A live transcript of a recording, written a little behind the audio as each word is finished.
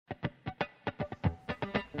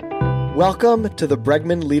Welcome to the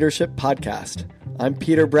Bregman Leadership Podcast. I'm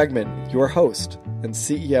Peter Bregman, your host and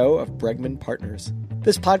CEO of Bregman Partners.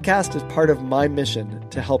 This podcast is part of my mission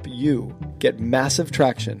to help you get massive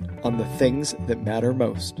traction on the things that matter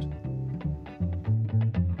most.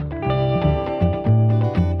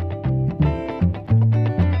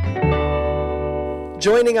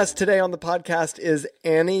 Joining us today on the podcast is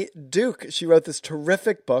Annie Duke. She wrote this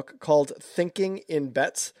terrific book called Thinking in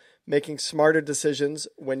Bets, Making Smarter Decisions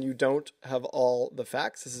When You Don't Have All the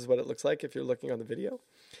Facts. This is what it looks like if you're looking on the video.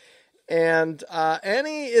 And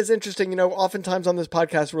Annie is interesting. You know, oftentimes on this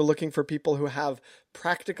podcast, we're looking for people who have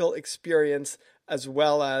practical experience as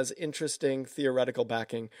well as interesting theoretical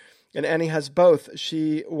backing. And Annie has both.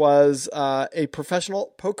 She was a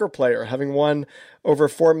professional poker player, having won over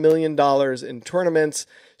 $4 million in tournaments.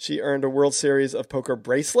 She earned a World Series of Poker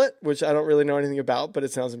bracelet, which I don't really know anything about, but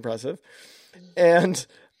it sounds impressive. And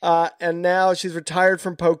now she's retired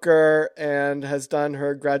from poker and has done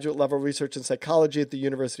her graduate level research in psychology at the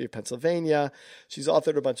University of Pennsylvania. She's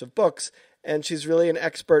authored a bunch of books, and she's really an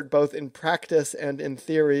expert both in practice and in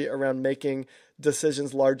theory around making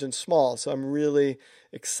decisions large and small. So I'm really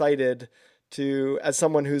excited to, as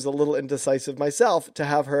someone who's a little indecisive myself, to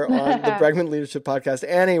have her on the Bregman Leadership Podcast.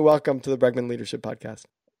 Annie, welcome to the Bregman Leadership Podcast.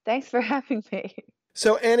 Thanks for having me.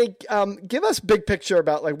 So Annie, give us big picture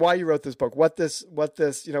about like why you wrote this book, what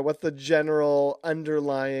the general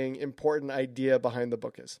underlying important idea behind the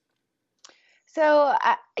book is. So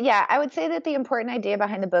I would say that the important idea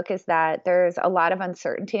behind the book is that there's a lot of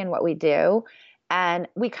uncertainty in what we do, and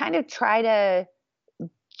we kind of try to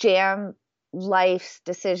jam life's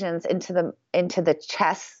decisions into the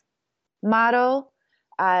chess model,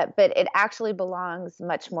 but it actually belongs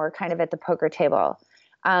much more kind of at the poker table.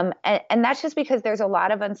 And that's just because there's a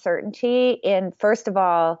lot of uncertainty in, first of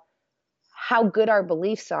all, how good our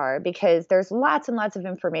beliefs are, because there's lots and lots of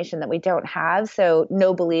information that we don't have. So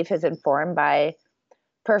no belief is informed by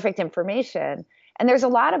perfect information. And there's a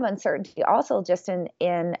lot of uncertainty also just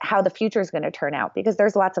in how the future is going to turn out, because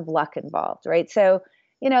there's lots of luck involved, right? So,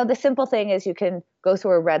 you know, the simple thing is you can go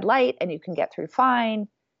through a red light and you can get through fine.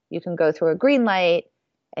 You can go through a green light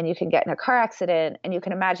and you can get in a car accident, and you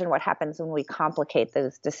can imagine what happens when we complicate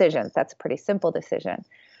those decisions. That's a pretty simple decision.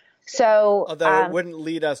 So, although it wouldn't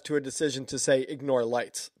lead us to a decision to say ignore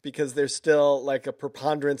lights, because there's still like a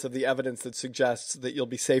preponderance of the evidence that suggests that you'll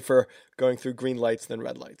be safer going through green lights than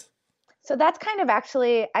red lights. So that's kind of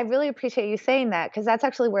actually, I really appreciate you saying that, because that's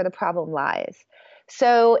actually where the problem lies.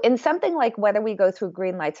 So in something like whether we go through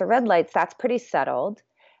green lights or red lights, that's pretty settled,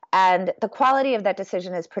 and the quality of that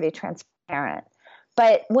decision is pretty transparent.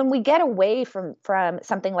 But when we get away from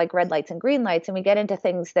something like red lights and green lights, and we get into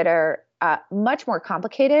things that are much more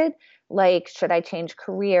complicated, like should I change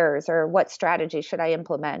careers, or what strategy should I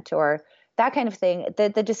implement, or that kind of thing,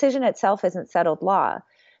 the decision itself isn't settled law.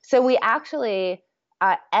 So we actually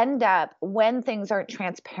end up, when things aren't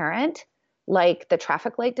transparent, like the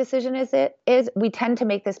traffic light decision is, we tend to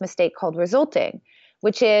make this mistake called resulting,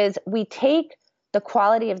 which is we take the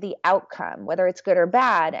quality of the outcome, whether it's good or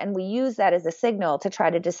bad, and we use that as a signal to try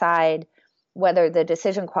to decide whether the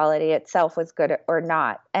decision quality itself was good or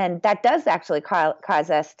not. And that does actually cause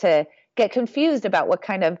us to get confused about what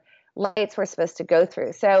kind of lights we're supposed to go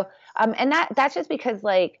through. So, and that's just because,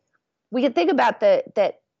 like, we can think about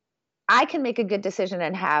that I can make a good decision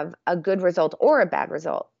and have a good result or a bad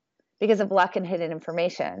result because of luck and hidden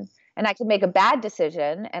information. And I can make a bad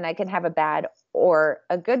decision and I can have a bad or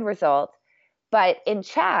a good result. But in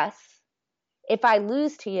chess, if I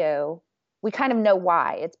lose to you, we kind of know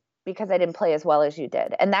why. It's because I didn't play as well as you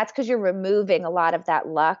did. And that's because you're removing a lot of that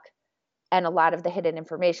luck and a lot of the hidden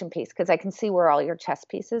information piece, because I can see where all your chess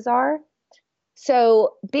pieces are.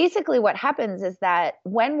 So basically what happens is that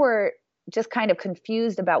when we're just kind of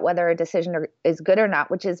confused about whether a decision is good or not,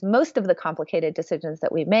 which is most of the complicated decisions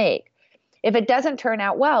that we make, if it doesn't turn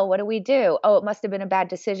out well, what do? Oh, it must have been a bad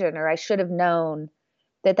decision, or I should have known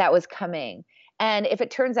that was coming. And if it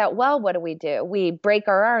turns out well, what do? We break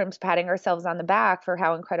our arms patting ourselves on the back for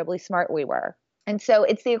how incredibly smart we were. And so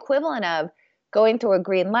it's the equivalent of going through a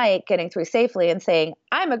green light, getting through safely, and saying,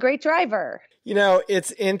 I'm a great driver. You know,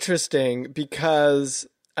 it's interesting because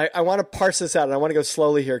I want to parse this out, and I want to go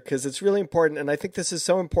slowly here because it's really important. And I think this is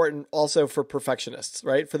so important also for perfectionists,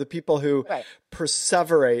 right? For the people who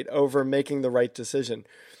perseverate over making the right decision.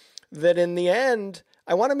 That in the end,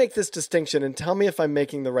 I want to make this distinction, and tell me if I'm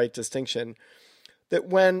making the right distinction. That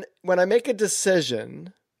when I make a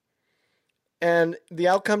decision and the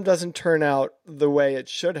outcome doesn't turn out the way it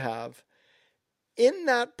should have, in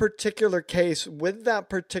that particular case, with that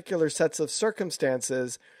particular sets of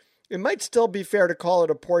circumstances, it might still be fair to call it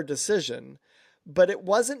a poor decision, but it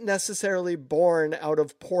wasn't necessarily born out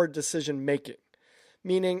of poor decision making.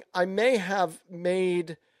 Meaning I may have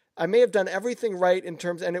done everything right in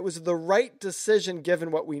terms, and it was the right decision given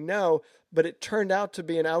what we know, but it turned out to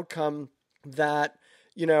be an outcome that,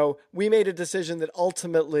 we made a decision that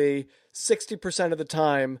ultimately 60% of the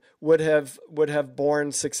time would have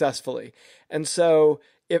borne successfully. And so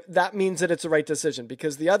if that means that it's the right decision,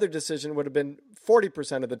 because the other decision would have been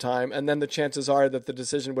 40% of the time, and then the chances are that the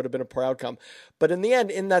decision would have been a poor outcome. But in the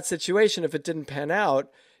end, in that situation, if it didn't pan out,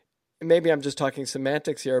 maybe I'm just talking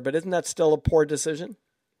semantics here, but isn't that still a poor decision?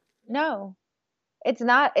 No, it's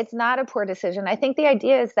not. It's not a poor decision. I think the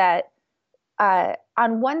idea is that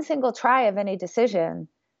on one single try of any decision,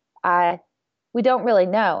 we don't really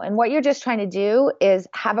know. And what you're just trying to do is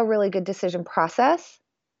have a really good decision process.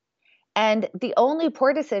 And the only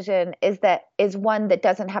poor decision is one that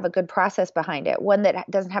doesn't have a good process behind it, one that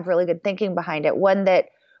doesn't have really good thinking behind it, one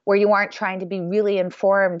where you aren't trying to be really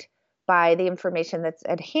informed by the information that's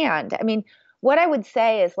at hand. I mean, what I would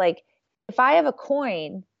say is, like, if I have a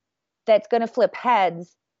coin that's going to flip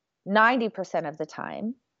heads 90% of the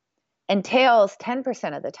time and tails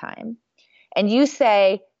 10% of the time, and you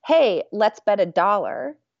say, hey, let's bet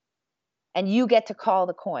 $1, and you get to call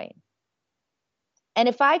the coin. And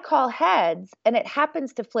if I call heads and it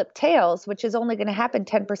happens to flip tails, which is only going to happen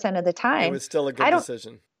 10% of the time, it was still a good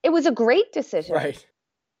decision. It was a great decision. Right.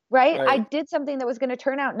 I did something that was going to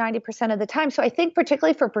turn out 90% of the time. So I think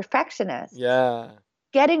particularly for perfectionists,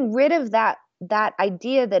 getting rid of that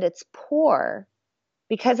idea that it's poor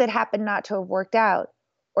because it happened not to have worked out,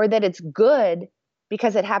 or that it's good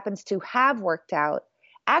because it happens to have worked out,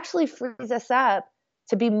 actually frees us up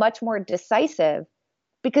to be much more decisive,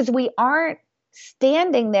 because we aren't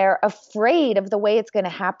standing there afraid of the way it's going to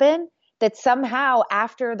happen, that somehow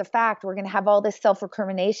after the fact we're going to have all this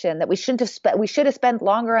self-recrimination that we should have spent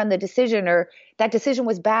longer on the decision, or that decision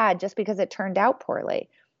was bad just because it turned out poorly.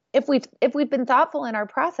 If we've been thoughtful in our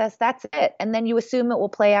process, that's it. And then you assume it will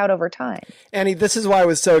play out over time. Annie, this is why I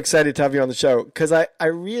was so excited to have you on the show, because I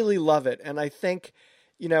really love it. And I think,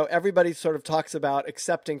 everybody sort of talks about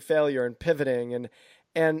accepting failure and pivoting,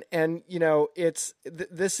 and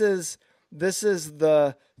this is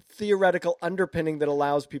the theoretical underpinning that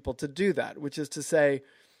allows people to do that, which is to say,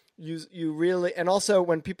 you really, and also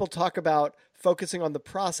when people talk about focusing on the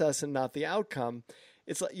process and not the outcome,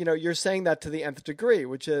 it's like, you're saying that to the nth degree,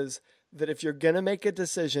 which is that if you're going to make a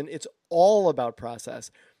decision, it's all about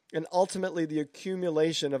process. And ultimately the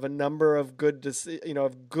accumulation of a number of good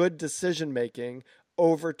decision making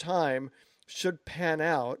over time should pan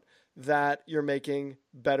out that you're making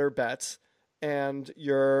better bets and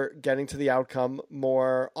you're getting to the outcome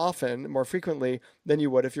more often, more frequently than you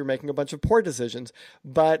would if you're making a bunch of poor decisions.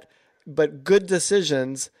 But good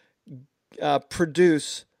decisions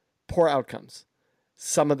produce poor outcomes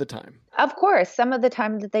some of the time. Of course, some of the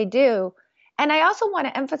time that they do. And I also want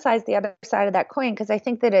to emphasize the other side of that coin, because I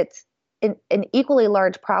think that it's an equally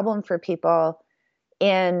large problem for people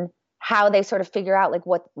in how they sort of figure out, like,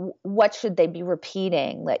 what should they be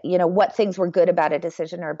repeating, like, what things were good about a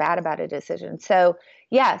decision or bad about a decision. So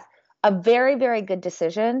yes, a very, very good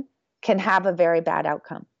decision can have a very bad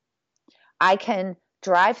outcome. I can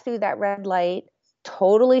drive through that red light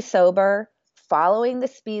totally sober, following the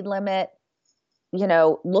speed limit,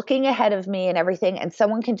 looking ahead of me and everything, and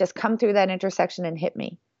someone can just come through that intersection and hit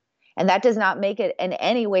me. And that does not make it in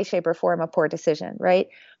any way, shape, or form a poor decision, right?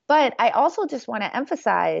 But I also just want to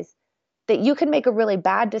emphasize that you can make a really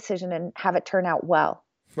bad decision and have it turn out well.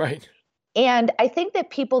 Right. And I think that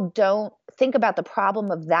people don't think about the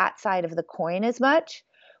problem of that side of the coin as much,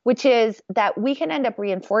 which is that we can end up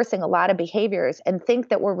reinforcing a lot of behaviors and think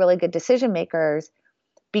that we're really good decision makers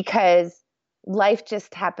because life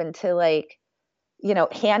just happened to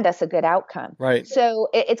hand us a good outcome. Right. So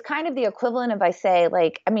it's kind of the equivalent of, I say,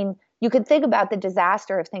 you can think about the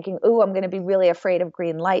disaster of thinking, oh, I'm going to be really afraid of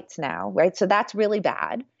green lights now, right? So that's really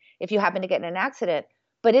bad if you happen to get in an accident.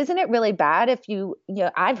 But isn't it really bad if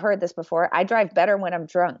I've heard this before, I drive better when I'm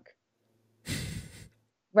drunk,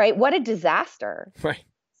 right? What a disaster. Right.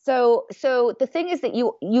 So the thing is that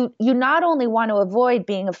you not only want to avoid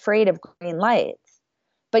being afraid of green lights,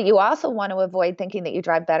 but you also want to avoid thinking that you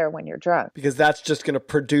drive better when you're drunk. Because that's just going to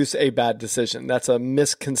produce a bad decision. That's a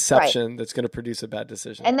misconception that's going to produce a bad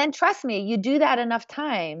decision. And then trust me, you do that enough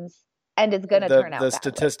times and it's going to turn out the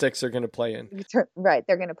statistics are going to play in. Right.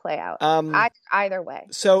 They're going to play out either way.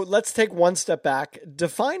 So let's take one step back.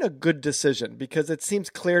 Define a good decision, because it seems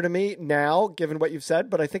clear to me now, given what you've said,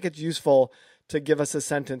 but I think it's useful to give us a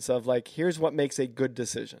sentence of, like, here's what makes a good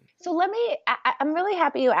decision. So I'm really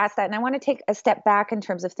happy you asked that. And I want to take a step back in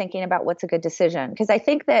terms of thinking about what's a good decision, because I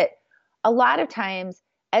think that a lot of times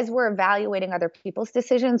as we're evaluating other people's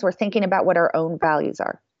decisions, we're thinking about what our own values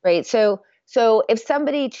are, right? So if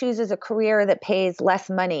somebody chooses a career that pays less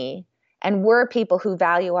money and we're people who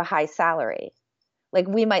value a high salary, like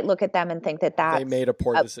we might look at them and think that They made a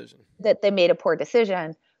poor decision. That they made a poor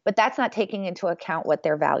decision, but that's not taking into account what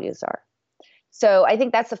their values are. So I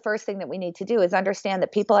think that's the first thing that we need to do is understand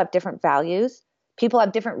that people have different values. People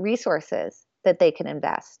have different resources that they can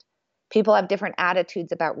invest. People have different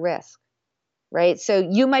attitudes about risk, right? So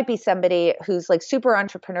you might be somebody who's like super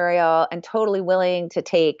entrepreneurial and totally willing to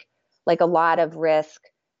take like a lot of risk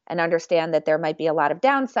and understand that there might be a lot of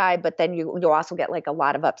downside, but then you also get like a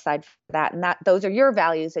lot of upside for that. And that those are your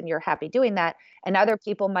values and you're happy doing that. And other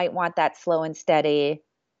people might want that slow and steady,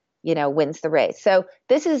 wins the race. So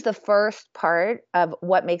this is the first part of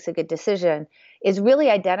what makes a good decision is really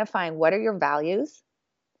identifying what are your values?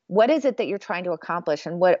 What is it that you're trying to accomplish?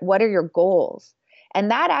 And what are your goals?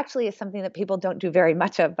 And that actually is something that people don't do very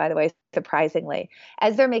much of, by the way, surprisingly.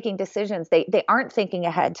 As they're making decisions, they aren't thinking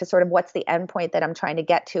ahead to sort of what's the end point that I'm trying to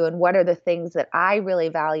get to and what are the things that I really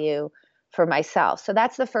value for myself. So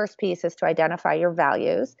that's the first piece is to identify your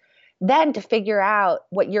values. Then to figure out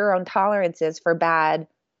what your own tolerance is for bad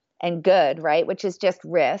and good, right? Which is just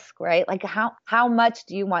risk, right? Like how much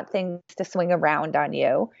do you want things to swing around on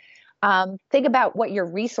you? Think about what your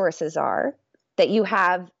resources are that you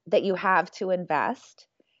have to invest.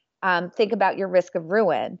 Think about your risk of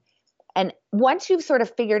ruin. And once you've sort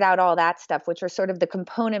of figured out all that stuff, which are sort of the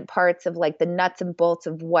component parts of like the nuts and bolts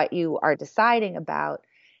of what you are deciding about,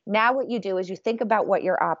 now what you do is you think about what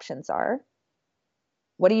your options are.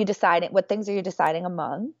 What are you deciding? What things are you deciding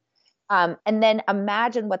among? And then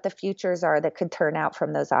imagine what the futures are that could turn out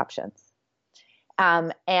from those options.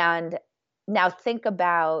 And now think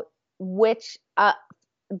about which,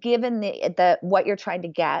 given the what you're trying to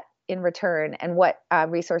get in return and what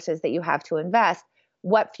resources that you have to invest,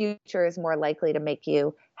 what future is more likely to make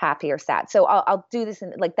you happy or sad. So I'll do this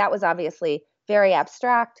in like that was obviously very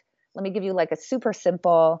abstract. Let me give you like a super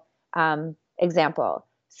simple example.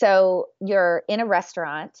 So you're in a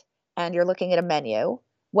restaurant and you're looking at a menu.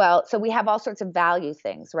 Well, so we have all sorts of value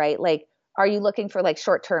things, right? Like, are you looking for like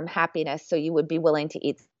short-term happiness? So you would be willing to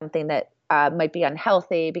eat something that might be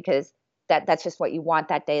unhealthy because that's just what you want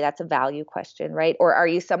that day. That's a value question, right? Or are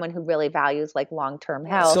you someone who really values like long-term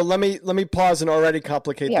health? So let me pause and already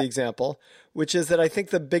complicate the example, which is that I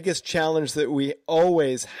think the biggest challenge that we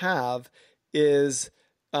always have is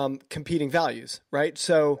competing values, right?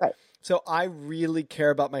 So I really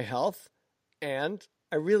care about my health and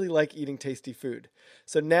I really like eating tasty food.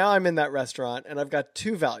 So now I'm in that restaurant and I've got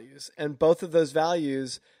two values and both of those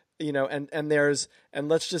values, and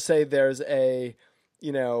let's just say there's a,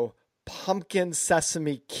 pumpkin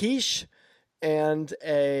sesame quiche and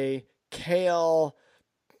a kale,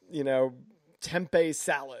 tempeh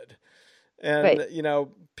salad. And,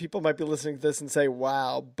 people might be listening to this and say,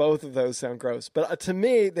 wow, both of those sound gross. But to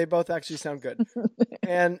me, they both actually sound good.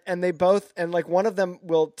 and they both, and like one of them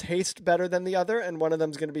will taste better than the other, and one of them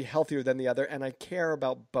is going to be healthier than the other. And I care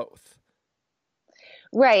about both.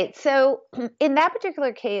 Right. So in that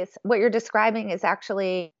particular case, what you're describing is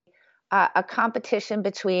actually a competition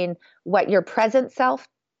between what your present self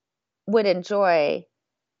would enjoy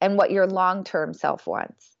and what your long-term self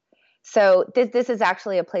wants. So this is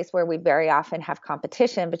actually a place where we very often have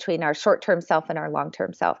competition between our short-term self and our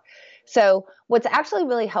long-term self. So what's actually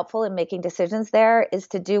really helpful in making decisions there is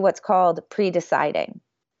to do what's called pre-deciding.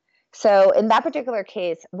 So in that particular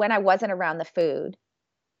case, when I wasn't around the food,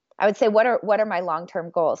 I would say, what are my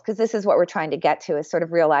long-term goals? Because this is what we're trying to get to is sort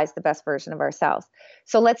of realize the best version of ourselves.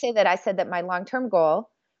 So let's say that I said that my long-term goal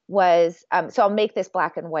was, so I'll make this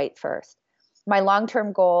black and white first. My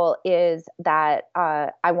long-term goal is that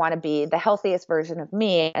I want to be the healthiest version of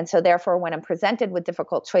me. And so therefore, when I'm presented with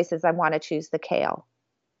difficult choices, I want to choose the kale.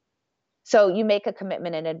 So you make a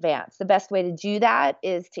commitment in advance. The best way to do that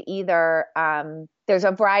is to either, there's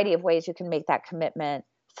a variety of ways you can make that commitment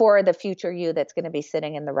for the future you that's going to be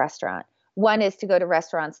sitting in the restaurant. One is to go to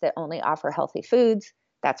restaurants that only offer healthy foods.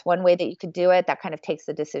 That's one way that you could do it. That kind of takes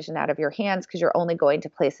the decision out of your hands because you're only going to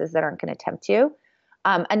places that aren't going to tempt you.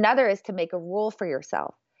 Another is to make a rule for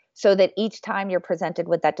yourself so that each time you're presented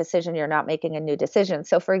with that decision, you're not making a new decision.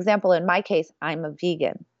 So for example, in my case, I'm a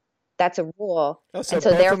vegan. That's a rule. Oh, so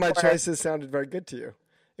both of my choices sounded very good to you.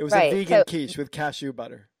 It was a vegan quiche with cashew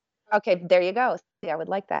butter. Okay, there you go. Yeah, I would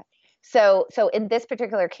like that. So in this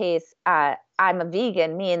particular case, I'm a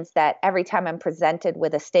vegan means that every time I'm presented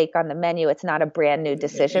with a steak on the menu, it's not a brand new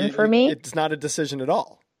decision for me. It's not a decision at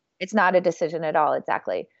all. It's not a decision at all.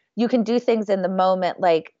 Exactly. You can do things in the moment,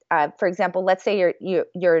 like, for example, let's say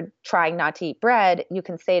you're trying not to eat bread. You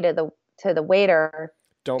can say to to the waiter,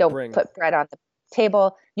 don't put bread on the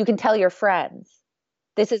table. You can tell your friends,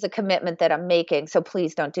 this is a commitment that I'm making, so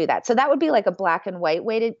please don't do that. So that would be like a black and white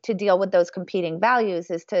way to deal with those competing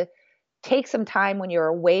values, is to take some time when you're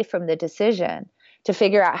away from the decision to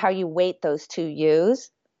figure out how you weight those two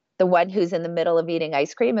yous, the one who's in the middle of eating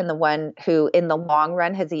ice cream and the one who in the long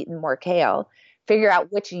run has eaten more kale. Figure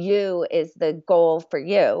out which you is the goal for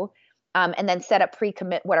you, and then set up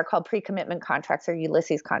what are called pre-commitment contracts or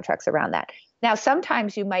Ulysses contracts around that. Now,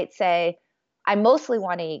 sometimes you might say, I mostly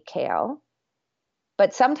want to eat kale,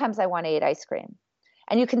 but sometimes I want to eat ice cream.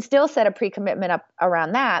 And you can still set a pre-commitment up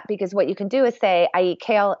around that, because what you can do is say, I eat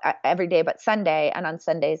kale every day but Sunday, and on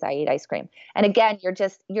Sundays I eat ice cream. And again, you're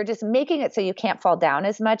just making it so you can't fall down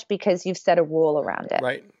as much because you've set a rule around it.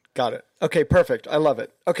 Right. Got it. Okay, perfect. I love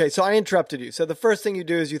it. Okay, so I interrupted you. So the first thing you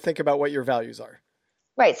do is you think about what your values are.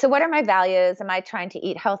 Right. So what are my values? Am I trying to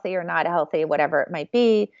eat healthy or not healthy, whatever it might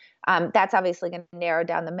be? That's obviously going to narrow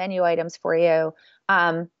down the menu items for you.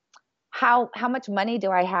 How much money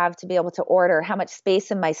do I have to be able to order? How much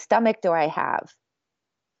space in my stomach do I have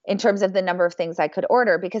in terms of the number of things I could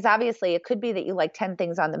order? Because obviously it could be that you like 10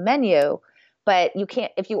 things on the menu, but you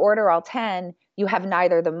can't, if you order all 10, you have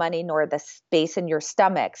neither the money nor the space in your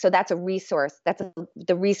stomach. So that's a resource.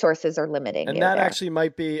 The resources are limiting. And that actually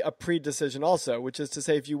might be a pre-decision also, which is to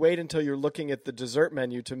say, if you wait until you're looking at the dessert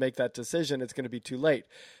menu to make that decision, it's going to be too late.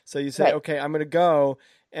 So you say, okay, I'm going to go.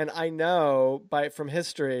 And I know from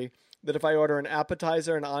history that if I order an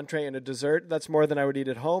appetizer, an entree, and a dessert, that's more than I would eat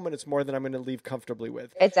at home, and it's more than I'm going to leave comfortably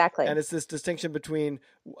with. Exactly. And it's this distinction between,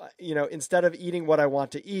 instead of eating what I want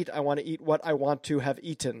to eat, I want to eat what I want to have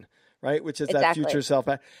eaten, right? Which is that future self.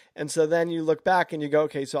 And so then you look back and you go,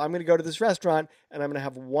 okay, so I'm going to go to this restaurant, and I'm going to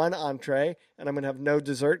have one entree, and I'm going to have no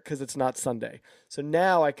dessert because it's not Sunday. So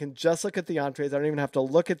now I can just look at the entrees. I don't even have to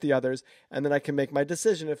look at the others, and then I can make my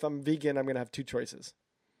decision. If I'm vegan, I'm going to have two choices.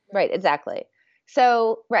 Right, exactly.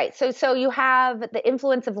 So you have the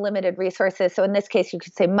influence of limited resources. So in this case, you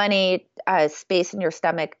could say money, space in your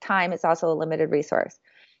stomach, time is also a limited resource.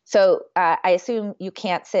 So I assume you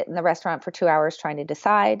can't sit in the restaurant for 2 hours trying to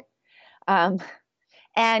decide. And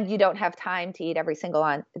you don't have time to eat every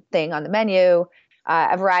single thing on the menu,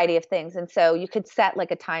 a variety of things. And so you could set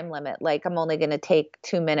like a time limit, like I'm only going to take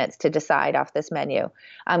 2 minutes to decide off this menu.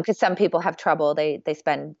 Because some people have trouble. They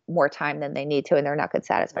spend more time than they need to, and they're not good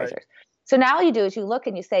satisficers. Right. So now all you do is you look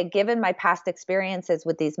and you say, given my past experiences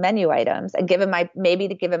with these menu items, and given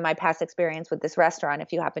my past experience with this restaurant,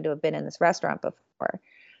 if you happen to have been in this restaurant before,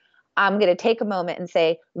 I'm going to take a moment and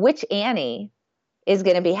say, which Annie is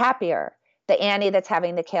going to be happier? The Annie that's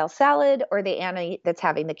having the kale salad or the Annie that's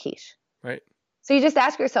having the quiche? Right. So you just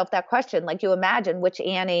ask yourself that question, like you imagine which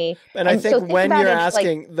Annie. And I think when you're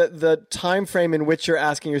asking, the time frame in which you're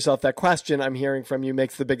asking yourself that question, I'm hearing from you,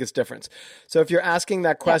 makes the biggest difference. So if you're asking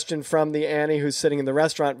that question from the Annie who's sitting in the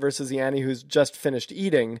restaurant versus the Annie who's just finished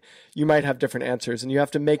eating, you might have different answers, and you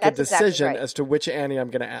have to make a decision as to which Annie I'm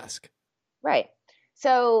going to ask. Right.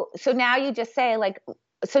 So now you just say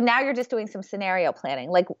so now you're just doing some scenario planning,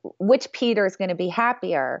 like which Peter is going to be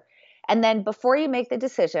happier. And then before you make the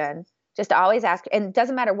decision, just always ask, and it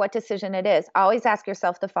doesn't matter what decision it is, always ask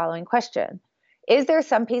yourself the following question. Is there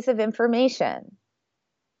some piece of information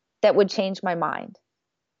that would change my mind?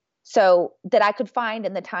 So that I could find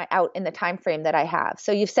in the time frame that I have.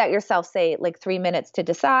 So you've set yourself, say, like 3 minutes to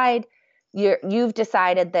decide. You've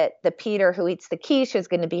decided that the Peter who eats the quiche is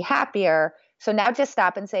going to be happier. So now just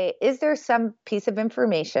stop and say, is there some piece of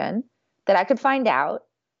information that I could find out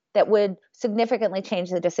that would significantly change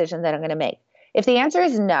the decision that I'm going to make? If the answer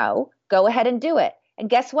is no, go ahead and do it. And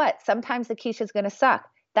guess what? Sometimes the quiche is going to suck.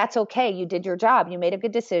 That's okay. You did your job. You made a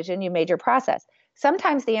good decision. You made your process.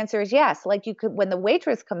 Sometimes the answer is yes. Like you could, when the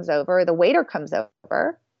waitress comes over or the waiter comes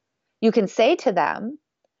over, you can say to them,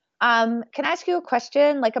 can I ask you a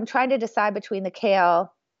question? Like I'm trying to decide between the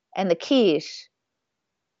kale and the quiche.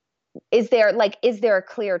 Is there a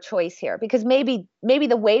clear choice here? Because maybe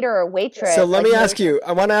the waiter or waitress. So let me ask you,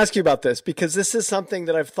 I want to ask you about this because this is something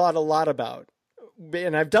that I've thought a lot about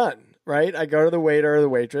and I've done, right? I go to the waiter or the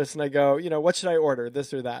waitress and I go, what should I order?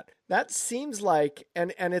 This or that. That seems like,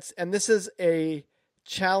 and this is a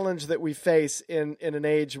challenge that we face in an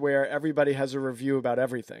age where everybody has a review about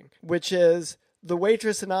everything, which is the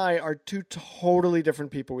waitress and I are two totally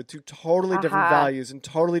different people with two totally different values and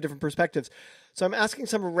totally different perspectives. So I'm asking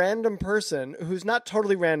some random person who's not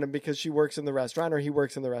totally random because she works in the restaurant or he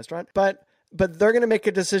works in the restaurant, but they're going to make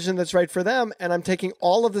a decision that's right for them. And I'm taking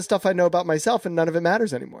all of the stuff I know about myself and none of it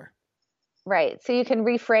matters anymore. Right. So you can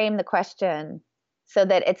reframe the question so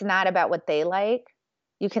that it's not about what they like.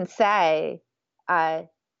 You can say,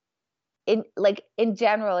 in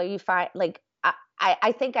general, are you find like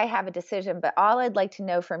I think I have a decision, but all I'd like to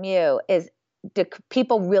know from you is, do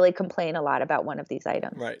people really complain a lot about one of these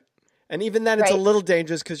items? Right. And even then, it's a little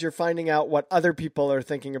dangerous because you're finding out what other people are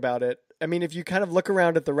thinking about it. I mean, if you kind of look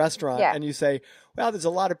around at the restaurant and you say, well, there's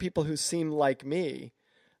a lot of people who seem like me,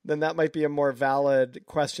 then that might be a more valid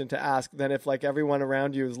question to ask than if like everyone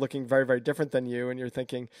around you is looking very, very different than you and you're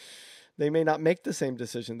thinking they may not make the same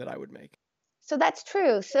decision that I would make. So that's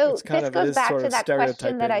true. So this goes back to that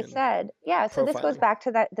question that I said. Yeah. So this goes back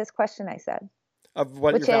to this question I said. Of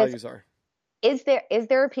what your values are. Is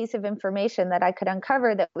there a piece of information that I could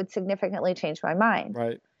uncover that would significantly change my mind?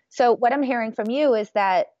 Right. So what I'm hearing from you is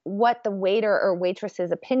that what the waiter or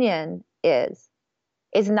waitress's opinion is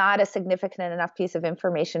not a significant enough piece of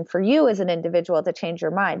information for you as an individual to change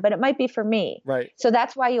your mind, but it might be for me. Right. So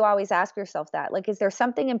that's why you always ask yourself that. Like, is there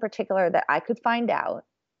something in particular that I could find out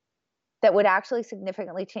that would actually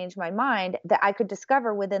significantly change my mind that I could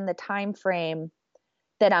discover within the time frame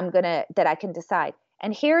that I can decide?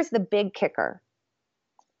 And here's the big kicker,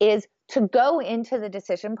 is to go into the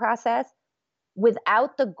decision process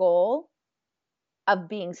without the goal of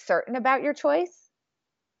being certain about your choice,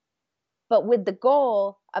 but with the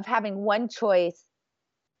goal of having one choice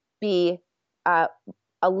be a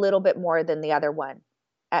little bit more than the other one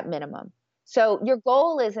at minimum. So your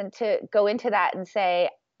goal isn't to go into that and say,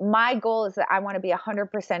 my goal is that I want to be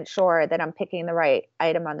 100% sure that I'm picking the right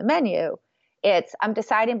item on the menu. It's I'm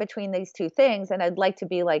deciding between these two things and I'd like to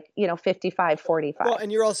be like, 55, 45. Well,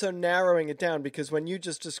 and you're also narrowing it down because when you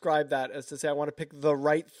just describe that as to say, I want to pick the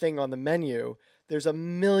right thing on the menu, there's a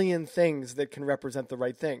million things that can represent the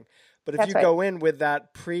right thing. But if you go in with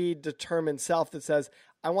that predetermined self that says,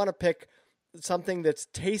 I want to pick something that's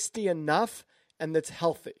tasty enough and that's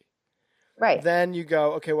healthy. Right. Then you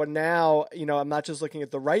go, okay, well now, I'm not just looking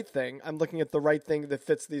at the right thing. I'm looking at the right thing that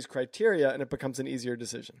fits these criteria and it becomes an easier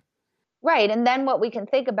decision. Right. And then what we can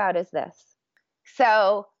think about is this.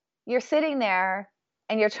 So you're sitting there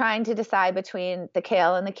and you're trying to decide between the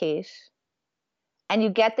kale and the quiche, and you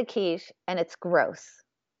get the quiche and it's gross.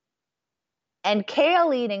 And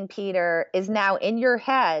kale eating Peter is now in your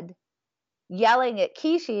head yelling at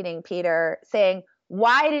quiche eating Peter saying,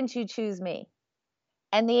 why didn't you choose me?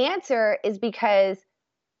 And the answer is because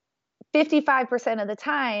 55% of the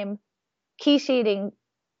time, quiche eating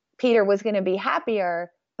Peter was going to be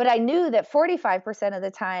happier. But I knew that 45% of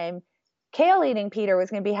the time, kale eating Peter was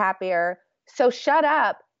going to be happier. So shut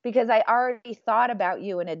up because I already thought about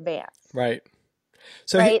you in advance. Right.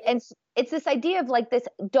 So right. And it's this idea of like this,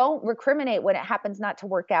 don't recriminate when it happens not to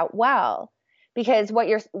work out well, because what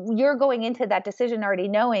you're going into that decision already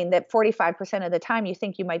knowing that 45% of the time you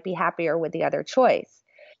think you might be happier with the other choice.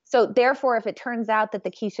 So therefore, if it turns out that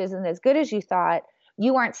the quiche isn't as good as you thought,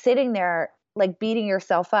 you aren't sitting there like beating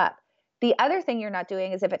yourself up. The other thing you're not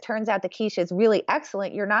doing is if it turns out the quiche is really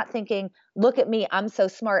excellent, you're not thinking, look at me, I'm so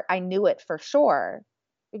smart, I knew it for sure.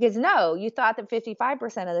 Because no, you thought that 55%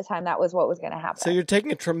 of the time that was what was going to happen. So you're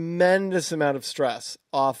taking a tremendous amount of stress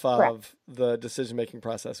off of the decision-making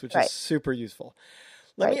process, which is super useful.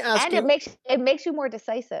 Let me ask you. And it makes you more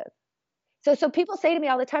decisive. So people say to me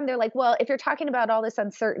all the time, they're like, well, if you're talking about all this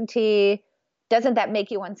uncertainty, doesn't that make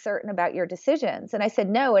you uncertain about your decisions? And I said,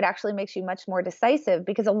 no, it actually makes you much more decisive,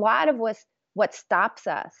 because a lot of what stops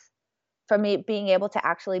us from being able to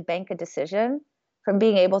actually bank a decision, from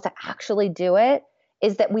being able to actually do it,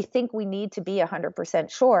 is that we think we need to be 100%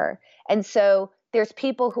 sure. And so there's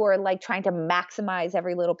people who are like trying to maximize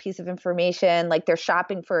every little piece of information, like they're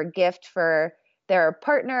shopping for a gift for their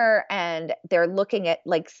partner and they're looking at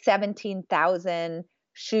like 17,000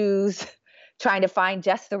 shoes, trying to find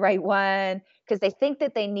just the right one, because they think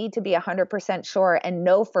that they need to be 100% sure and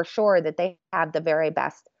know for sure that they have the very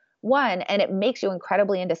best one. And it makes you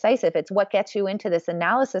incredibly indecisive. It's what gets you into this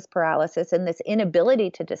analysis paralysis and this inability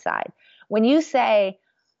to decide. When you say,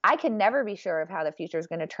 I can never be sure of how the future is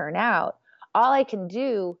going to turn out, all I can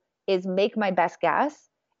do is make my best guess,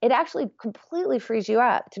 it actually completely frees you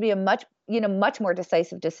up to be a much more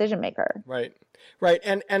decisive decision maker. Right. Right.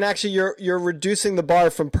 And actually you're reducing the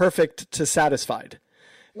bar from perfect to satisfied.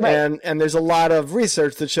 Right. And there's a lot of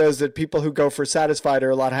research that shows that people who go for satisfied are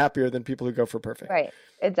a lot happier than people who go for perfect. Right.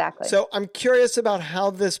 Exactly. So I'm curious about how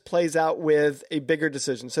this plays out with a bigger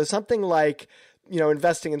decision. So something like,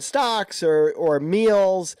 investing in stocks or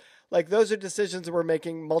meals, like those are decisions that we're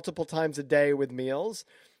making multiple times a day with meals.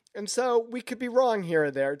 And so we could be wrong here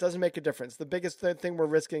or there. It doesn't make a difference. The biggest thing we're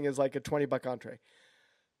risking is like a $20 entree.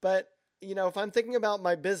 But, if I'm thinking about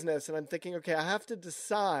my business and I'm thinking, okay, I have to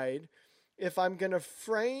decide if I'm going to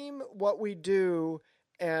frame what we do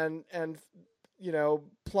and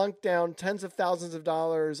plunk down tens of thousands of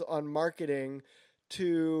dollars on marketing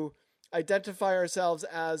to identify ourselves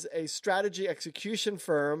as a strategy execution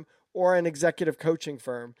firm or an executive coaching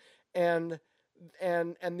firm. And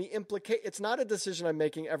it's not a decision I'm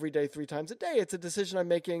making every day, 3 times a day. It's a decision I'm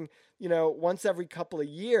making, once every couple of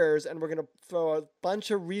years, and we're going to throw a bunch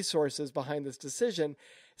of resources behind this decision.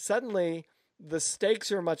 Suddenly, the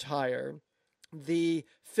stakes are much higher. The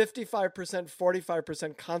 55%,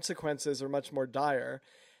 45% consequences are much more dire.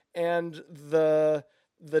 And the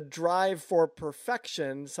drive for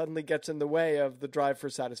perfection suddenly gets in the way of the drive for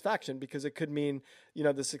satisfaction, because it could mean,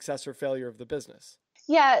 the success or failure of the business.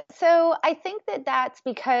 Yeah. So I think that that's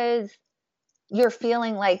because you're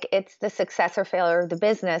feeling like it's the success or failure of the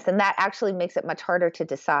business. And that actually makes it much harder to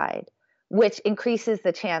decide, which increases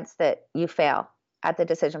the chance that you fail at the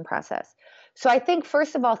decision process. So I think,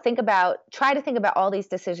 first of all, try to think about all these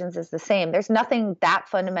decisions as the same. There's nothing that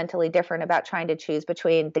fundamentally different about trying to choose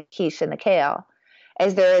between the quiche and the kale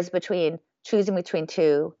as there is between choosing between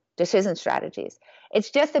 2 decision strategies. It's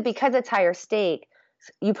just that because it's higher stake,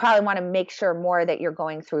 you probably want to make sure more that you're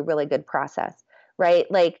going through a really good process, right?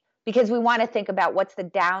 Like, because we want to think about what's the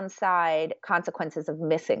downside consequences of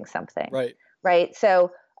missing something. Right.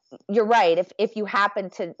 So you're right. If you happen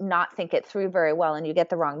to not think it through very well and you get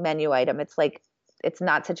the wrong menu item, it's like, it's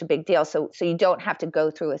not such a big deal. So you don't have to go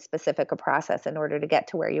through a specific process in order to get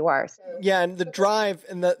to where you are. Yeah. And the drive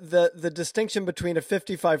and the distinction between a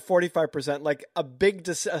 55, 45%, like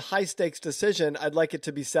a high stakes decision, I'd like it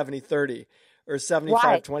to be 70-30 or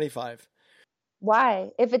 75-25.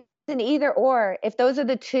 Why? If it's an either or, if those are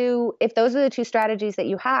the two strategies that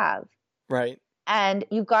you have. Right. And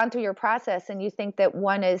you've gone through your process and you think that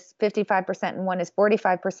one is 55% and one is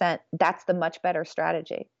 45%, that's the much better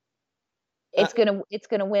strategy. It's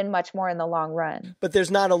gonna win much more in the long run. But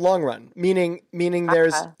there's not a long run. Meaning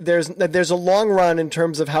there's a long run in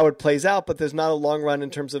terms of how it plays out, but there's not a long run in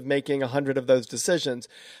terms of making 100 of those decisions.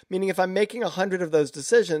 Meaning if I'm making 100 of those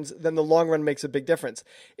decisions, then the long run makes a big difference.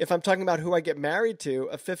 If I'm talking about who I get married to,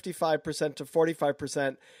 a 55% to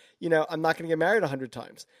 45%, I'm not going to get married 100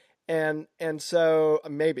 times. And so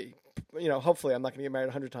maybe, hopefully I'm not going to get married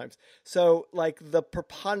 100 times. So like the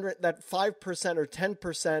preponderant, that 5% or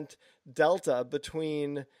 10% delta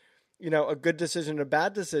between, a good decision and a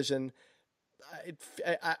bad decision,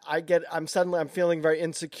 I'm feeling very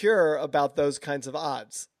insecure about those kinds of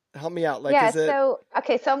odds. Help me out. So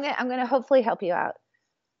I'm going to hopefully help you out.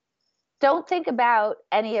 Don't think about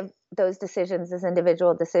any of those decisions as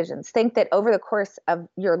individual decisions. Think that over the course of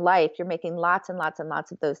your life, you're making lots and lots and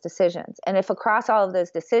lots of those decisions. And if across all of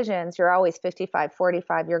those decisions, you're always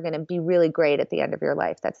 55-45, you're going to be really great at the end of your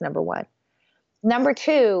life. That's number one. Number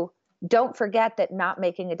two, don't forget that not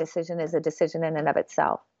making a decision is a decision in and of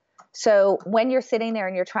itself. So when you're sitting there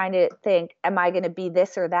and you're trying to think, am I going to be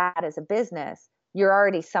this or that as a business? You're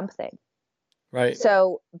already something. Right.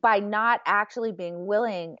 So by not actually being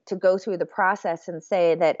willing to go through the process and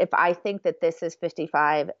say that if I think that this is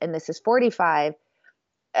 55 and this is 45,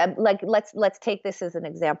 let's take this as an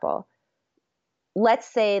example. Let's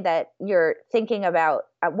say that you're thinking about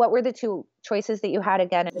what were the 2 choices that you had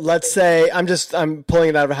again? Let's say I'm pulling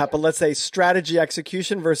it out of a hat, but let's say strategy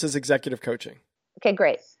execution versus executive coaching. Okay,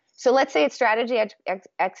 great. So let's say it's strategy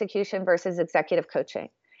execution versus executive coaching.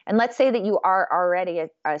 And let's say that you are already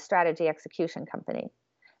a strategy execution company.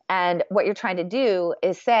 And what you're trying to do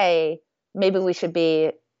is say, maybe we should be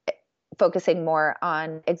focusing more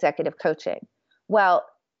on executive coaching. Well,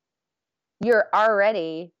 you're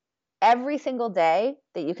already, every single day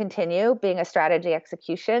that you continue being a strategy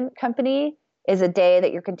execution company is a day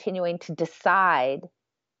that you're continuing to decide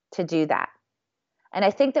to do that. And I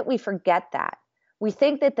think that we forget that. We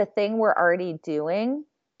think that the thing we're already doing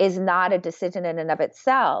is not a decision in and of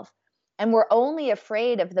itself. And we're only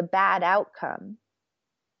afraid of the bad outcome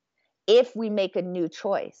if we make a new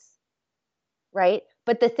choice, right?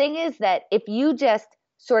 But the thing is that if you just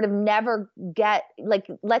sort of never get, like,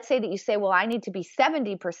 let's say that you say, well, I need to be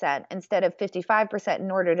 70% instead of 55% in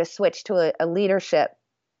order to switch to a leadership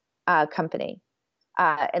company,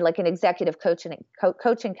 and like an executive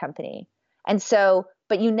coaching company. And so,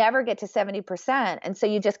 but you never get to 70%. And so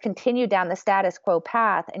you just continue down the status quo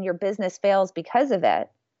path and your business fails because of it.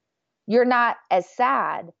 You're not as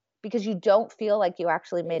sad because you don't feel like you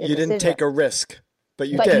actually made a decision. You didn't take a risk, but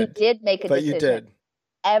you did. You did make a decision. But you did.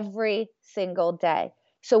 Every single day.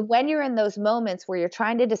 So when you're in those moments where you're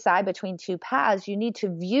trying to decide between 2 paths, you need to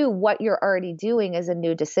view what you're already doing as a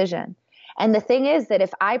new decision. And the thing is that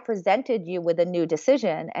if I presented you with a new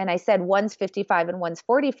decision and I said one's 55 and one's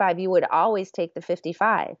 45, you would always take the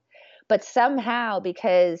 55. But somehow,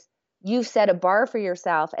 because you've set a bar for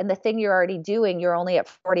yourself, and the thing you're already doing, you're only at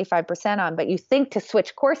 45% on, but you think to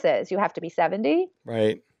switch courses, you have to be 70.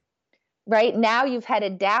 Right. Right now you've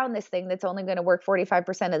headed down this thing that's only going to work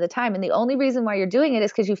 45% of the time. And the only reason why you're doing it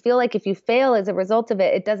is because you feel like if you fail as a result of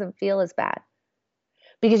it, it doesn't feel as bad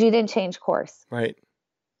because you didn't change course. Right.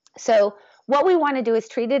 So what we want to do is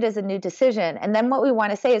treat it as a new decision. And then what we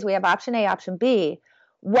want to say is we have option A, option B.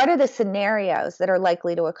 What are the scenarios that are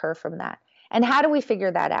likely to occur from that? And how do we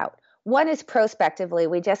figure that out? One is prospectively.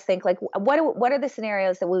 We just think like, what are the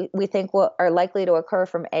scenarios that we think are likely to occur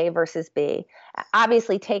from A versus B?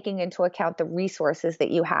 Obviously taking into account the resources that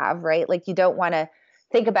you have, right? Like you don't want to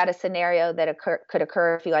think about a scenario that could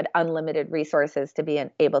occur if you had unlimited resources to be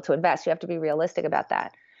able to invest. You have to be realistic about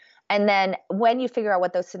that. And then when you figure out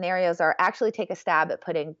what those scenarios are, actually take a stab at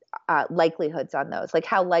putting likelihoods on those. Like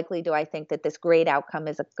how likely do I think that this great outcome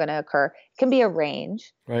is going to occur? It can be a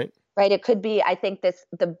range. Right. It could be, I think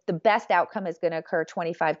the best outcome is going to occur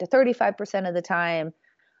 25 to 35% of the time.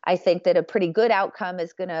 I think that a pretty good outcome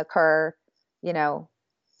is going to occur,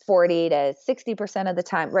 40 to 60% of the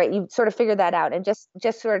time. Right. You sort of figure that out and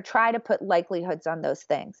just sort of try to put likelihoods on those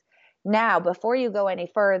things. Now, before you go any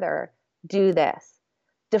further, do this.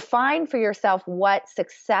 Define for yourself what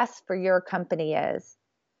success for your company is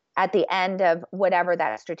at the end of whatever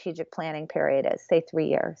that strategic planning period is, say 3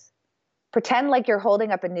 years. Pretend like you're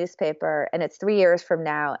holding up a newspaper and it's 3 years from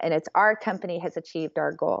now and it's our company has achieved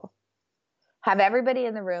our goal. Have everybody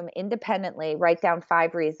in the room independently write down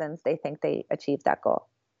 5 reasons they think they achieved that goal.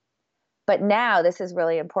 But now this is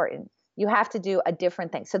really important. You have to do a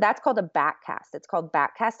different thing. So that's called a backcast. It's called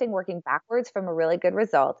backcasting, working backwards from a really good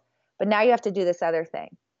result. But now you have to do this other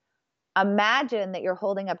thing. Imagine that you're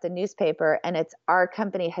holding up the newspaper and it's our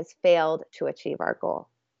company has failed to achieve our goal.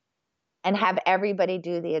 And have everybody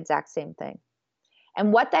do the exact same thing.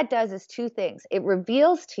 And what that does is 2 things. It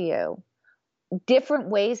reveals to you different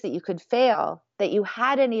ways that you could fail that you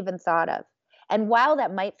hadn't even thought of. And while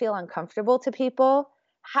that might feel uncomfortable to people,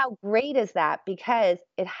 how great is that? Because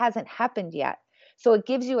it hasn't happened yet. So it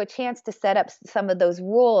gives you a chance to set up some of those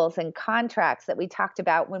rules and contracts that we talked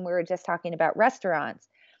about when we were just talking about restaurants,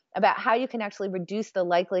 about how you can actually reduce the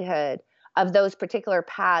likelihood of those particular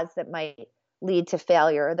paths that might lead to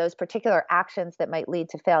failure, or those particular actions that might lead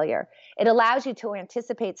to failure. It allows you to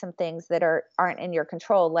anticipate some things that aren't in your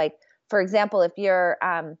control. Like, for example, if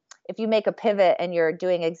you make a pivot and you're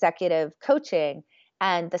doing executive coaching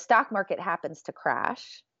and the stock market happens to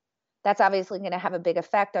crash, that's obviously going to have a big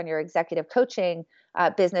effect on your executive coaching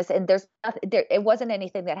business. And it wasn't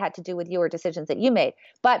anything that had to do with you or decisions that you made.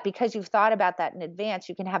 But because you've thought about that in advance,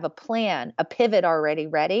 you can have a plan, a pivot already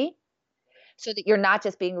ready, so that you're not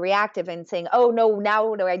just being reactive and saying, oh, no, now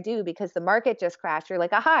what do I do? Because the market just crashed. You're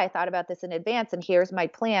like, aha, I thought about this in advance and here's my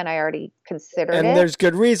plan. I already considered it. And there's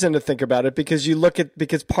good reason to think about it because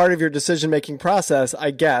because part of your decision-making process,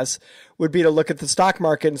 I guess, would be to look at the stock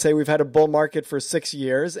market and say, we've had a bull market for 6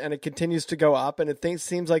 years and it continues to go up and it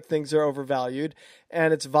seems like things are overvalued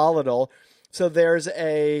and it's volatile. So there's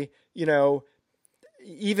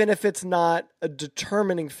even if it's not a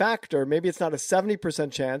determining factor, maybe it's not a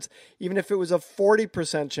 70% chance, even if it was a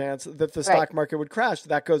 40% chance that the stock market would crash,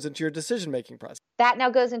 that goes into your decision-making process. That now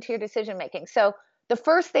goes into your decision-making. So the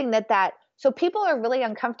first thing so people are really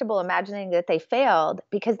uncomfortable imagining that they failed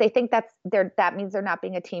because they think that means they're not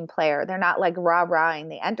being a team player. They're not like rah-rahing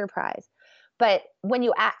the enterprise. But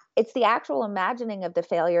it's the actual imagining of the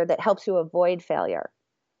failure that helps you avoid failure.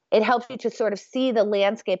 It helps you to sort of see the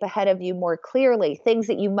landscape ahead of you more clearly, things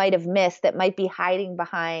that you might have missed that might be hiding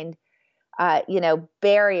behind,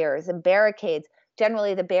 barriers and barricades.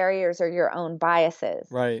 Generally, the barriers are your own biases,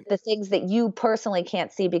 right? The things that you personally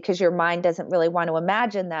can't see because your mind doesn't really want to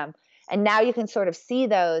imagine them. And now you can sort of see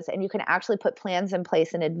those and you can actually put plans in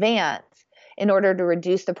place in advance in order to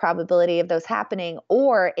reduce the probability of those happening.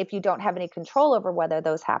 Or if you don't have any control over whether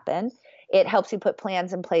those happen, it helps you put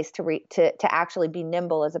plans in place to actually be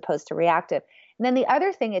nimble as opposed to reactive. And then the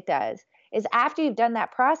other thing it does is after you've done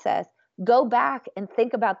that process, go back and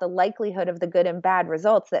think about the likelihood of the good and bad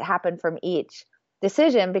results that happen from each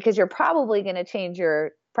decision, because you're probably going to change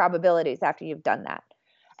your probabilities after you've done that.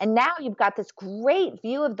 And now you've got this great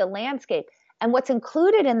view of the landscape. And what's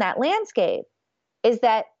included in that landscape is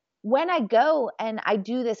that when I go and I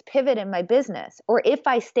do this pivot in my business, or if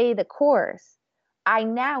I stay the course, I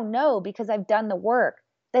now know because I've done the work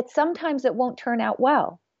that sometimes it won't turn out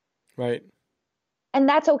well. Right. And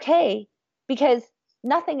that's okay because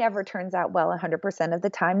nothing ever turns out well 100% of the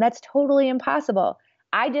time. That's totally impossible.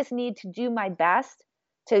 I just need to do my best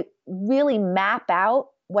to really map out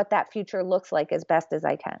what that future looks like as best as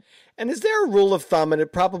I can. And is there a rule of thumb, and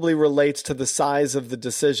it probably relates to the size of the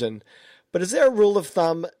decision, but is there a rule of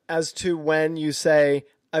thumb as to when you say,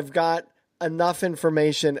 I've got enough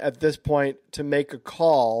information at this point to make a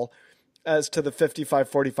call as to the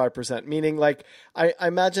 55-45%? Meaning, like, I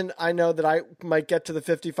imagine I know that I might get to the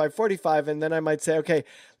 55-45, and then I might say, okay,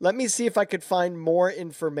 let me see if I could find more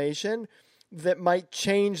information that might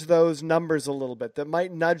change those numbers a little bit, that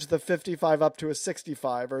might nudge the 55 up to a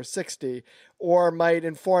 65 or 60, or might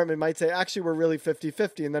inform and might say, actually, we're really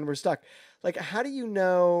 50-50, and then we're stuck. Like, how do you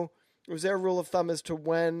know, was there a rule of thumb as to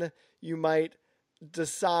when you might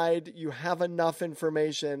decide you have enough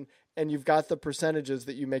information and you've got the percentages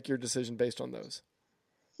that you make your decision based on those?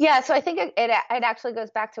 Yeah, so I think it actually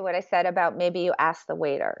goes back to what I said about maybe you ask the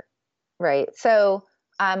waiter, right? So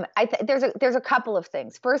there's a couple of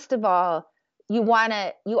things. First of all, you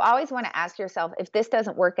always want to ask yourself, if this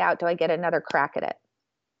doesn't work out, do I get another crack at it?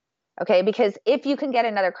 Okay, because if you can get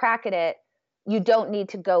another crack at it, you don't need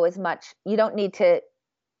to go as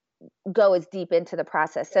deep into the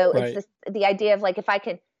process. So Right. It's the idea of like, if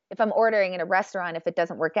I'm ordering in a restaurant, if it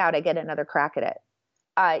doesn't work out, I get another crack at it.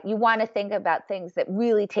 You want to think about things that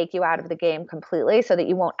really take you out of the game completely so that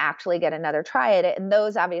you won't actually get another try at it. And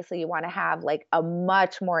those, obviously, you want to have like a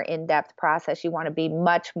much more in-depth process. You want to be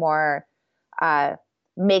much more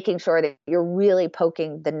making sure that you're really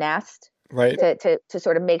poking the nest, Right. to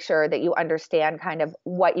sort of make sure that you understand kind of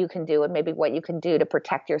what you can do and maybe what you can do to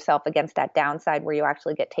protect yourself against that downside where you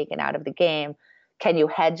actually get taken out of the game. Can you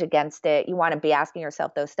hedge against it? You want to be asking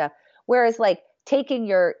yourself those stuff. Whereas like taking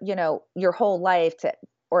your whole life to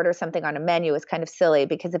order something on a menu is kind of silly,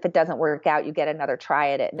 because if it doesn't work out, you get another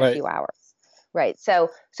try at it in a few hours. Right. So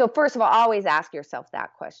first of all, always ask yourself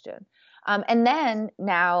that question. And then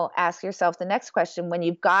now ask yourself the next question. When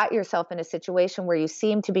you've got yourself in a situation where you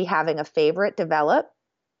seem to be having a favorite develop,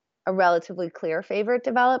 a relatively clear favorite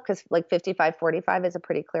develop, because like 55-45 is a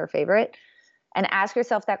pretty clear favorite, and ask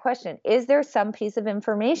yourself that question. Is there some piece of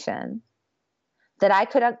information that I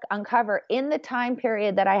could uncover in the time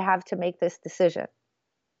period that I have to make this decision?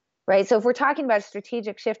 Right? So if we're talking about a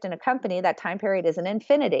strategic shift in a company, that time period is an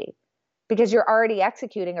infinity, because you're already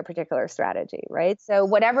executing a particular strategy, right? So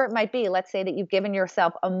whatever it might be, let's say that you've given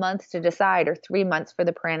yourself a month to decide, or 3 months for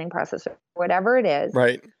the planning process, or whatever it is.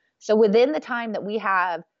 Right. So within the time that we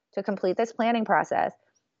have to complete this planning process,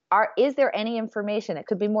 is there any information, it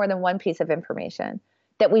could be more than one piece of information,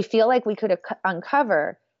 that we feel like we could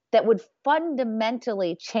uncover that would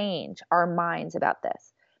fundamentally change our minds about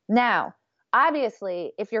this? Now,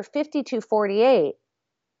 obviously, if you're 52-48,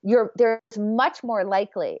 it's much more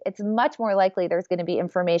likely there's going to be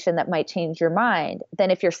information that might change your mind than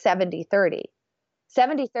if you're 70-30.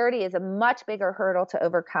 70-30 is a much bigger hurdle to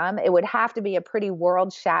overcome. It would have to be a pretty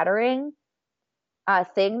world-shattering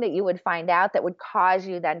thing that you would find out that would cause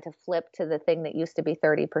you then to flip to the thing that used to be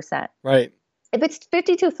 30%. Right. If it's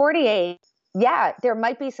 52-48, yeah, there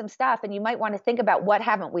might be some stuff, and you might want to think about, what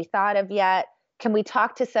haven't we thought of yet? Can we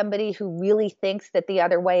talk to somebody who really thinks that the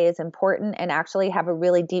other way is important and actually have a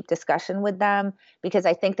really deep discussion with them? Because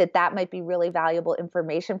I think that might be really valuable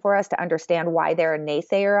information for us to understand why they're a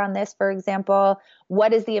naysayer on this, for example.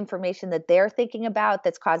 What is the information that they're thinking about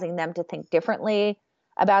that's causing them to think differently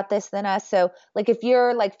about this than us? So like if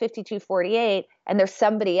you're like 52-48 and there's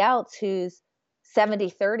somebody else who's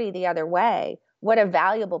 70-30 the other way, what a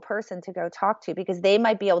valuable person to go talk to, because they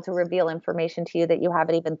might be able to reveal information to you that you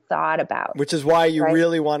haven't even thought about. Which is why you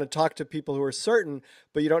really want to talk to people who are certain,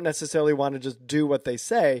 but you don't necessarily want to just do what they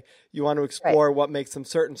say. You want to explore what makes them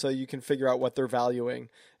certain, so you can figure out what they're valuing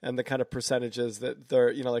and the kind of percentages that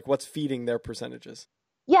they're, like what's feeding their percentages.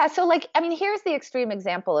 Yeah. So like, I mean, here's the extreme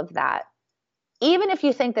example of that. Even if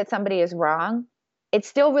you think that somebody is wrong, it's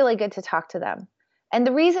still really good to talk to them. And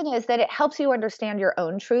the reason is that it helps you understand your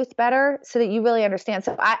own truth better, so that you really understand.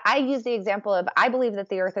 So I use the example of, I believe that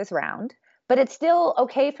the earth is round, but it's still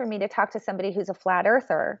okay for me to talk to somebody who's a flat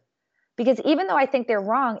earther, because even though I think they're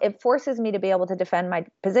wrong, it forces me to be able to defend my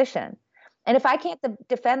position. And if I can't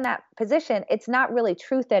defend that position, it's not really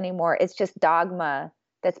truth anymore. It's just dogma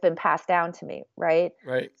that's been passed down to me, right?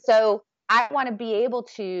 Right. So I want to be able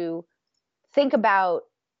to think about,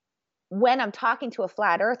 when I'm talking to a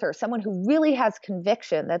flat earther, someone who really has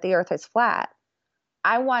conviction that the earth is flat,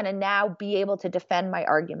 I want to now be able to defend my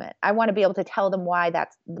argument. I want to be able to tell them why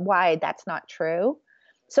that's not true.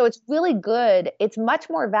 So it's really good. It's much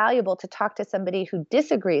more valuable to talk to somebody who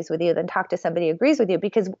disagrees with you than talk to somebody who agrees with you.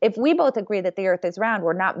 Because if we both agree that the earth is round,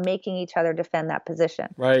 we're not making each other defend that position.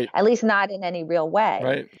 Right. At least not in any real way.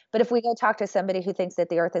 Right. But if we go talk to somebody who thinks that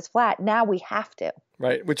the earth is flat, now we have to.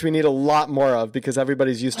 Right. Which we need a lot more of because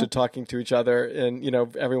everybody's used to talking to each other and,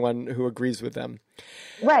 everyone who agrees with them.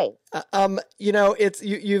 Right.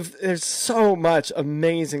 There's so much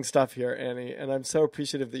amazing stuff here, Annie, and I'm so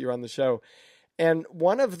appreciative that you're on the show. And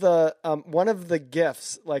one of the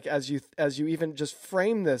gifts, like as you even just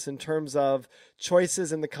frame this in terms of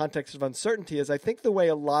choices in the context of uncertainty, is I think the way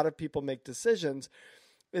a lot of people make decisions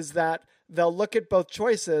is that they'll look at both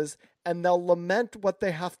choices and they'll lament what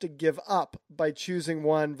they have to give up by choosing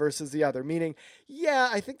one versus the other. Meaning, yeah,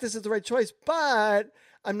 I think this is the right choice, but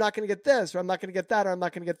I'm not going to get this, or I'm not going to get that, or I'm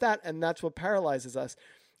not going to get that. And that's what paralyzes us.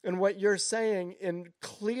 And what you're saying in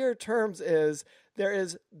clear terms is there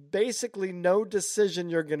is basically no decision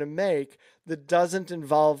you're going to make that doesn't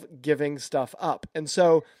involve giving stuff up. And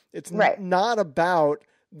so it's not about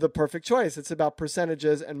the perfect choice. It's about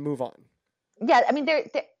percentages and move on. Yeah. I mean,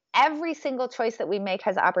 every single choice that we make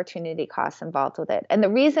has opportunity costs involved with it. And the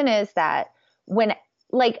reason is that when,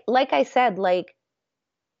 like I said,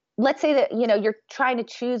 let's say that, you're trying to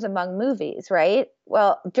choose among movies, right?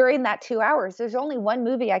 Well, during that 2 hours, there's only one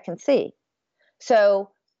movie I can see.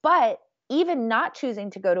 So, but even not choosing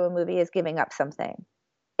to go to a movie is giving up something.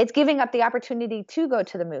 It's giving up the opportunity to go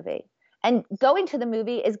to the movie. And going to the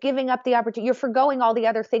movie is giving up the opportunity. You're forgoing all the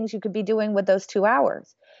other things you could be doing with those 2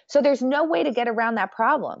 hours. So there's no way to get around that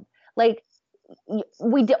problem. Like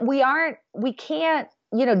we can't,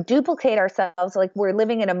 duplicate ourselves. Like we're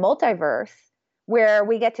living in a multiverse where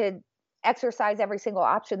we get to exercise every single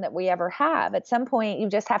option that we ever have. At some point, you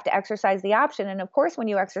just have to exercise the option. And of course, when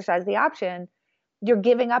you exercise the option, you're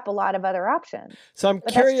giving up a lot of other options. So I'm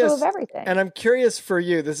curious, that's true of everything. And I'm curious for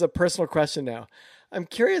you, this is a personal question now. I'm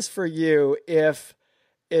curious for you if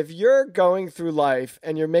you're going through life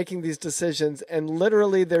and you're making these decisions and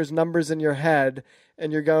literally there's numbers in your head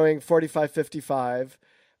and you're going 45, 55,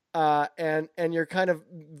 and you're kind of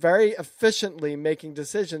very efficiently making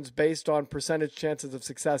decisions based on percentage chances of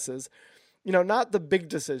successes, not the big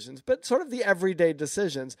decisions, but sort of the everyday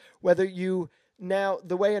decisions, whether you now,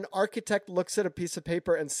 the way an architect looks at a piece of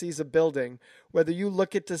paper and sees a building, whether you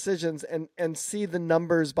look at decisions and see the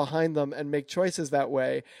numbers behind them and make choices that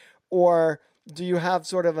way, or do you have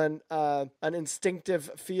sort of an instinctive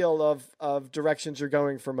feel of directions you're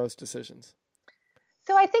going for most decisions?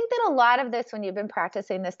 So I think that a lot of this, when you've been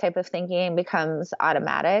practicing this type of thinking, becomes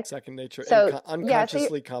automatic. Second nature, so,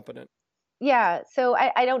 unconsciously competent. Yeah. So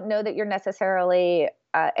I don't know that you're necessarily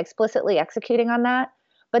explicitly executing on that.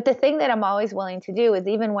 But the thing that I'm always willing to do is,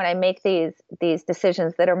 even when I make these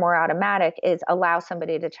decisions that are more automatic, is allow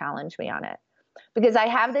somebody to challenge me on it. Because I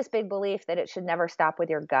have this big belief that it should never stop with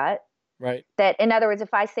your gut. Right. That, in other words,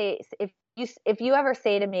 if you ever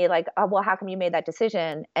say to me like, oh, well, how come you made that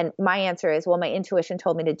decision? And my answer is, well, my intuition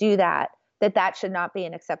told me to do that, that should not be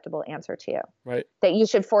an acceptable answer to you. Right. That you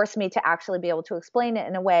should force me to actually be able to explain it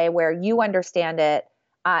in a way where you understand it.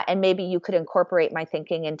 And maybe you could incorporate my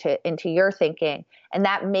thinking into your thinking. And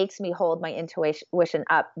that makes me hold my intuition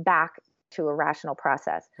up back to a rational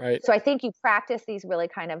process. Right. So I think you practice these really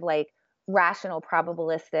kind of like rational,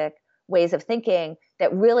 probabilistic ways of thinking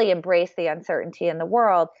that really embrace the uncertainty in the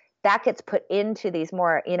world. That gets put into these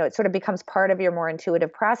more, it sort of becomes part of your more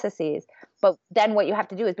intuitive processes. But then what you have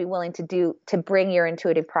to do is be willing to bring your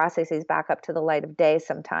intuitive processes back up to the light of day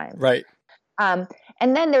sometimes. Right.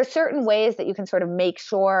 And then there's certain ways that you can sort of make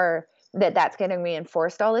sure that that's getting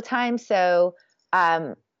reinforced all the time. So,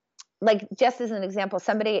 like just as an example,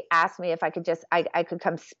 somebody asked me if I could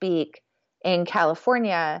come speak in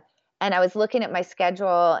California, and I was looking at my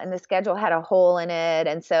schedule, and the schedule had a hole in it.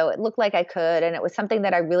 And so it looked like I could, and it was something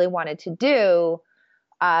that I really wanted to do.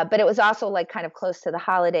 But it was also like kind of close to the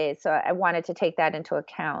holidays. So I wanted to take that into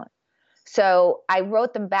account. So I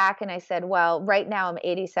wrote them back and I said, well, right now I'm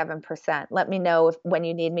 87%. Let me know when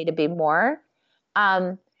you need me to be more.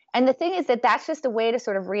 And the thing is that that's just a way to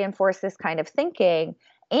sort of reinforce this kind of thinking.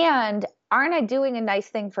 And aren't I doing a nice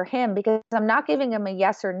thing for him? Because I'm not giving him a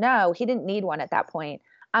yes or no. He didn't need one at that point.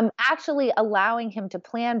 I'm actually allowing him to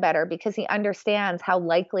plan better because he understands how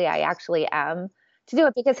likely I actually am to do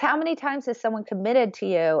it. Because how many times has someone committed to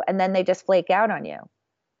you and then they just flake out on you?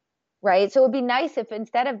 Right. So it would be nice if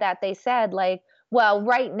instead of that, they said like, well,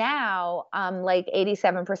 right now I'm like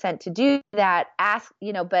 87% to do that. Ask,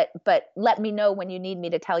 but let me know when you need me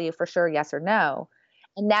to tell you for sure, yes or no.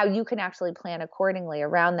 And now you can actually plan accordingly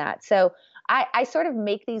around that. So I sort of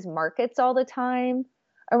make these markets all the time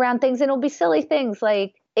around things, and it'll be silly things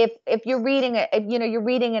like, if you're reading you're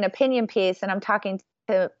reading an opinion piece, and I'm talking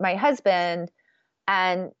to my husband,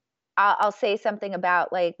 and I'll say something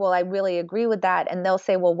about like, well, I really agree with that, and they'll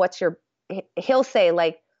say, well, he'll say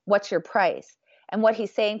like, what's your price? And what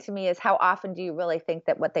he's saying to me is, how often do you really think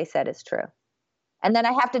that what they said is true? And then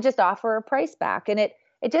I have to just offer a price back. And it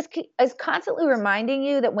just is constantly reminding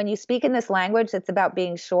you that when you speak in this language that's about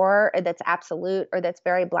being sure, or that's absolute, or that's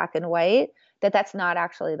very black and white, that's not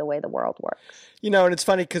actually the way the world works. And it's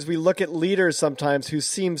funny because we look at leaders sometimes who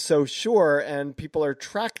seem so sure, and people are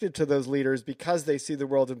attracted to those leaders because they see the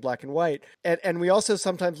world in black and white. And we also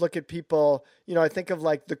sometimes look at people, I think of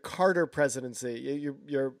like the Carter presidency.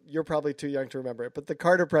 You're probably too young to remember it, but the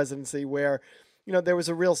Carter presidency, where, there was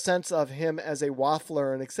a real sense of him as a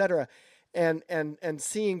waffler and et cetera, and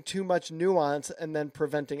seeing too much nuance and then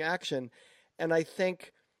preventing action. And I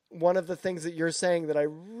think one of the things that you're saying that I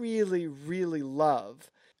really, really love,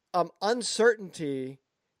 uncertainty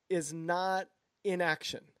is not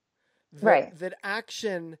inaction. Right. That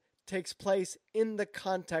action takes place in the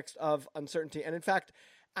context of uncertainty. And in fact,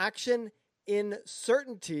 action in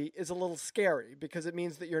certainty is a little scary because it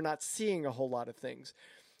means that you're not seeing a whole lot of things.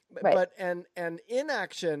 Right. But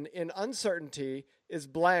inaction in uncertainty is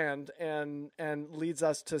bland and leads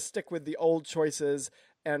us to stick with the old choices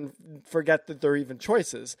and forget that they're even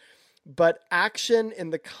choices. But action in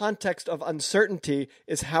the context of uncertainty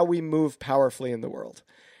is how we move powerfully in the world.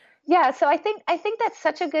 Yeah, so I think that's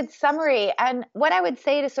such a good summary. And what I would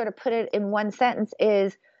say, to sort of put it in one sentence,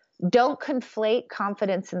 is don't conflate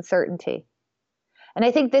confidence and certainty. And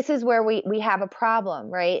I think this is where we have a problem,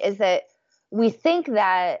 right? Is that we think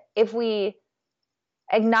that if we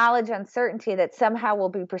acknowledge uncertainty, that somehow will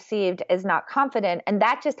be perceived as not confident. And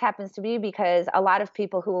that just happens to be because a lot of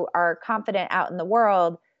people who are confident out in the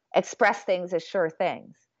world express things as sure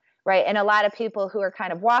things, right? And a lot of people who are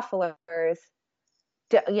kind of wafflers,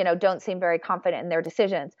 don't seem very confident in their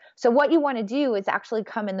decisions. So what you want to do is actually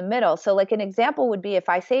come in the middle. So like an example would be if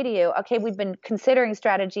I say to you, okay, we've been considering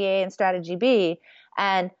strategy A and strategy B,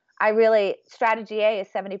 and strategy A is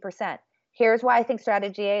 70%. Here's why I think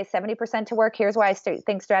strategy A is 70% to work. Here's why I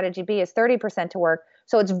think strategy B is 30% to work.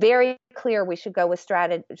 So it's very clear we should go with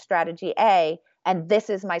strategy A, and this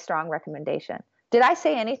is my strong recommendation. Did I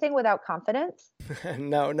say anything without confidence?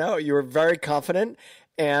 No, you were very confident,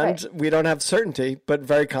 and right. We don't have certainty, but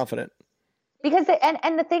very confident. Because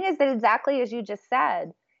and the thing is that exactly as you just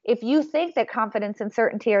said, if you think that confidence and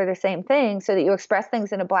certainty are the same thing, so that you express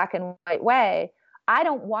things in a black and white way, I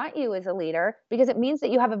don't want you as a leader, because it means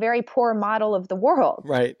that you have a very poor model of the world.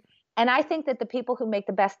 Right. And I think that the people who make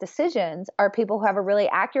the best decisions are people who have a really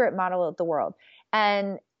accurate model of the world,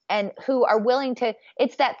 and who are willing to.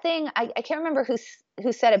 It's that thing. I can't remember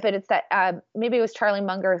who said it, but it's that maybe it was Charlie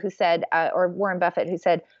Munger who said, or Warren Buffett who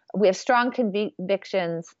said, "We have strong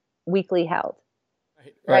convictions, weakly held."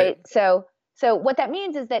 Right. So what that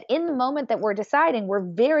means is that in the moment that we're deciding, we're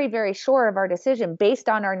very, very sure of our decision based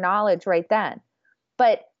on our knowledge right then.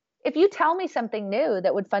 But if you tell me something new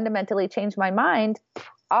that would fundamentally change my mind,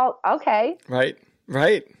 okay.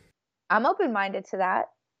 Right. I'm open-minded to that.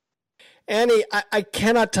 Annie, I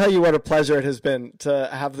cannot tell you what a pleasure it has been to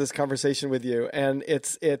have this conversation with you. And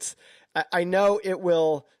I know it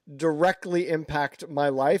will directly impact my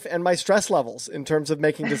life and my stress levels in terms of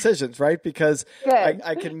making decisions, right? Because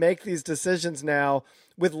I can make these decisions now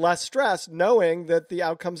with less stress, knowing that the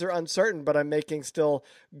outcomes are uncertain, but I'm making still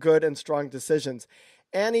good and strong decisions.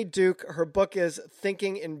 Annie Duke, her book is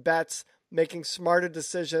Thinking in Bets, Making Smarter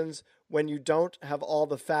Decisions When You Don't Have All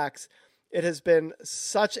the Facts. It has been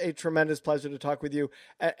such a tremendous pleasure to talk with you.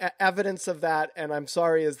 Evidence of that, and I'm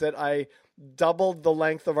sorry, is that I doubled the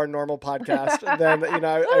length of our normal podcast. Then,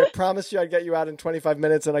 I promised you I'd get you out in 25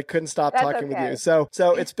 minutes, and I couldn't stop talking with you. So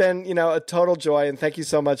it's been, a total joy, and thank you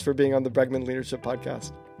so much for being on the Bregman Leadership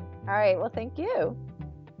Podcast. All right. Well, thank you.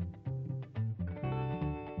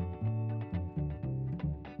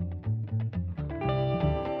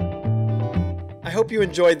 I hope you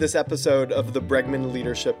enjoyed this episode of the Bregman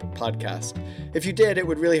Leadership Podcast. If you did, it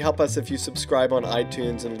would really help us if you subscribe on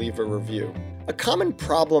iTunes and leave a review. A common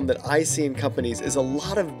problem that I see in companies is a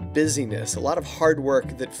lot of busyness, a lot of hard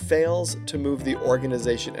work that fails to move the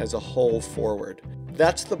organization as a whole forward.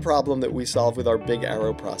 That's the problem that we solve with our Big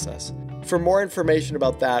Arrow process. For more information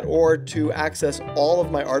about that, or to access all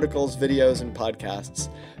of my articles, videos, and podcasts,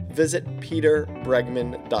 visit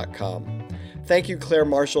peterbregman.com. Thank you, Claire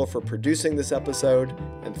Marshall, for producing this episode,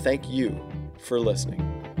 and thank you for listening.